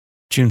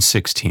June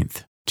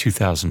 16th,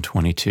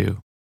 2022,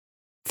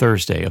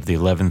 Thursday of the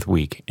 11th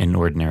week in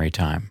Ordinary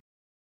Time.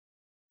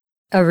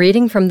 A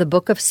reading from the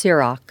book of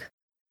Sirach.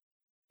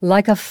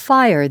 Like a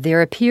fire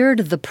there appeared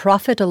the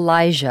prophet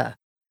Elijah,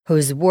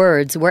 whose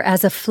words were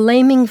as a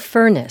flaming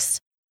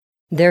furnace.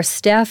 Their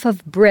staff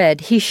of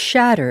bread he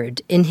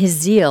shattered, in his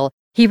zeal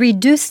he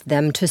reduced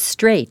them to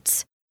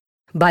straits.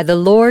 By the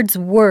Lord's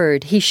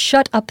word he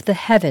shut up the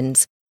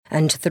heavens,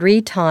 and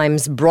 3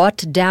 times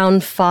brought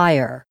down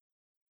fire.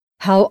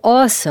 How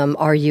awesome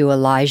are you,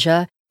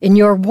 Elijah, in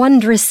your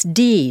wondrous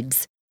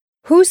deeds!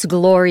 Whose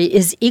glory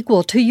is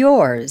equal to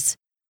yours?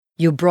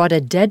 You brought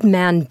a dead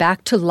man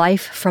back to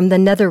life from the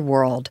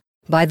netherworld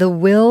by the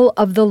will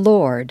of the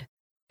Lord.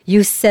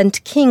 You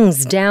sent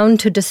kings down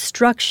to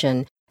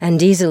destruction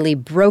and easily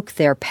broke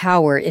their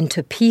power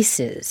into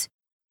pieces.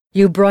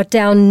 You brought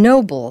down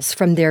nobles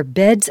from their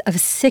beds of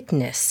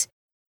sickness.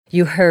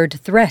 You heard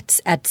threats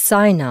at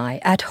Sinai,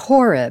 at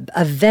Horeb,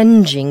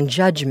 avenging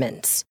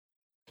judgments.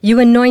 You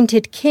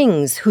anointed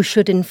kings who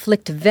should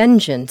inflict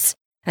vengeance,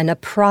 and a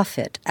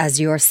prophet as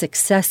your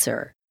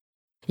successor.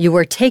 You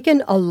were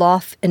taken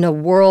aloft in a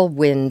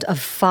whirlwind of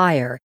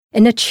fire,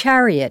 in a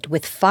chariot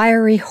with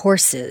fiery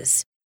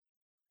horses.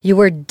 You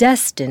were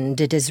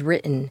destined, it is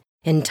written,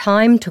 in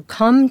time to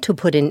come to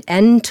put an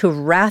end to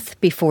wrath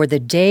before the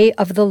day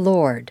of the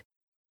Lord,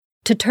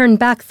 to turn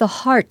back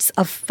the hearts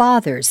of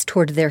fathers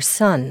toward their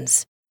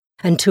sons,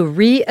 and to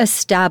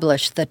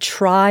re-establish the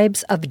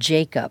tribes of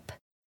Jacob.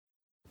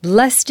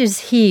 Blessed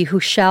is he who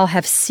shall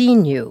have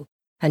seen you,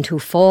 and who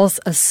falls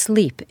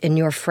asleep in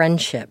your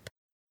friendship.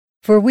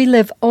 For we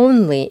live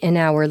only in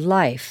our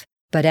life,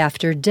 but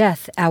after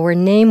death our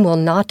name will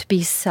not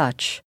be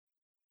such.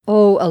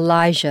 O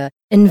Elijah,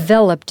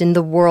 enveloped in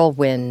the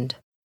whirlwind.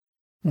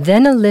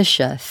 Then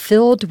Elisha,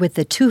 filled with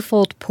the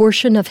twofold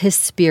portion of his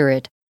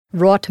spirit,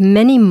 wrought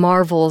many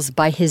marvels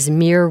by his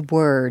mere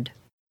word.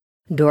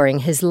 During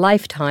his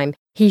lifetime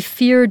he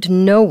feared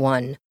no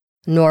one,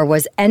 nor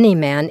was any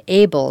man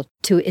able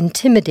to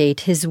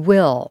intimidate his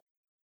will.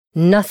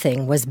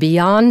 Nothing was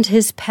beyond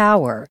his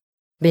power.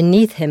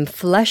 Beneath him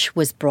flesh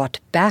was brought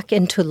back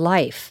into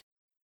life.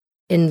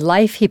 In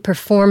life he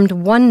performed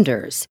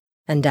wonders,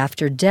 and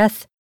after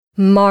death,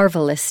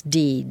 marvelous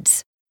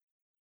deeds.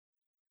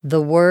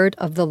 The word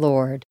of the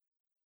Lord.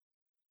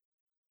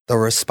 The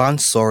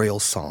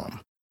responsorial psalm.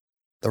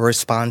 The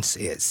response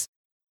is,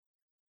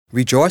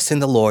 Rejoice in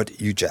the Lord,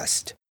 you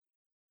just.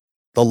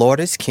 The Lord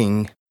is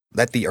king,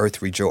 let the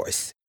earth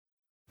rejoice.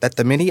 Let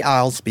the many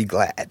isles be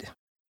glad.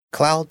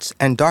 Clouds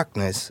and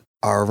darkness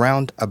are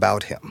around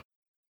about him.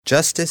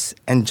 Justice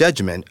and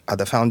judgment are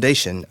the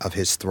foundation of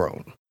his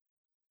throne.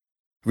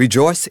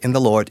 Rejoice in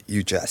the Lord,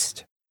 you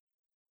just.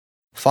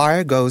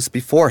 Fire goes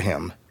before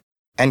him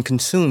and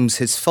consumes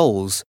his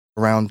foes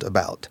round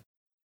about.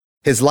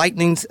 His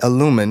lightnings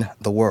illumine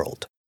the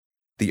world.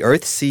 The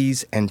earth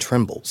sees and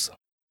trembles.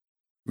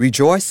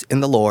 Rejoice in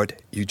the Lord,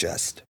 you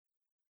just.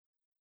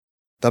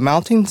 The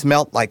mountains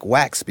melt like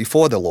wax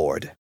before the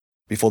Lord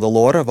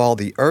of all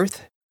the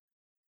earth.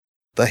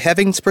 The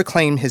heavens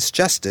proclaim his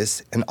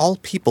justice, and all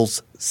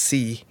peoples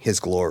see his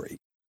glory.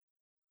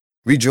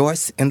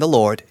 Rejoice in the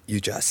Lord,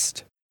 you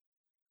just.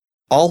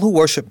 All who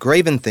worship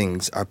graven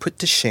things are put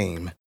to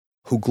shame,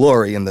 who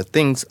glory in the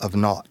things of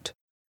naught.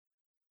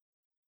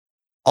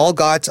 All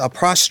gods are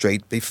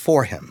prostrate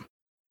before him.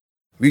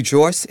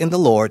 Rejoice in the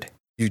Lord,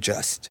 you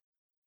just.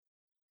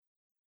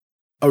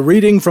 A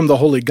reading from the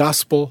Holy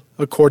Gospel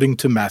according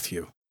to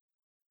Matthew.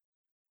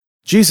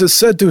 Jesus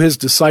said to his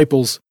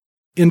disciples,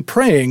 In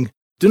praying,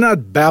 do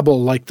not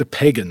babble like the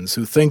pagans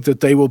who think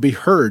that they will be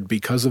heard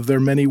because of their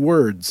many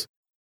words.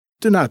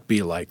 Do not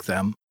be like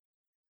them.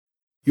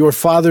 Your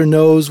Father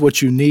knows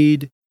what you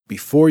need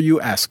before you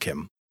ask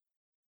him.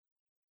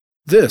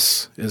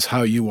 This is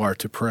how you are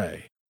to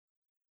pray.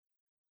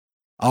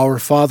 Our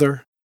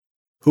Father,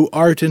 who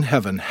art in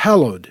heaven,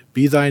 hallowed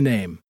be thy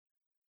name.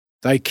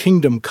 Thy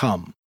kingdom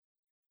come.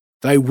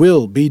 Thy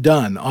will be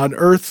done on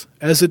earth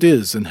as it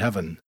is in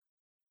heaven.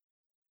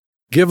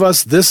 Give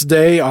us this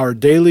day our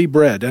daily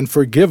bread, and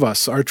forgive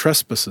us our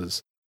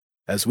trespasses,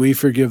 as we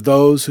forgive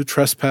those who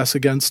trespass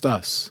against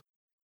us.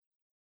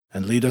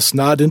 And lead us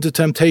not into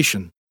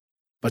temptation,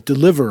 but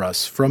deliver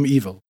us from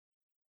evil.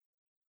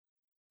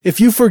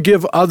 If you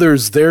forgive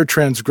others their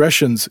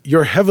transgressions,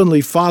 your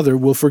heavenly Father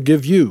will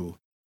forgive you.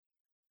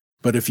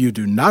 But if you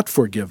do not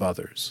forgive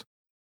others,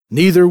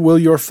 neither will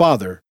your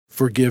Father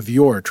forgive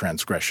your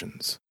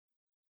transgressions.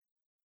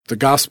 The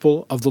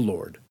Gospel of the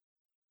Lord.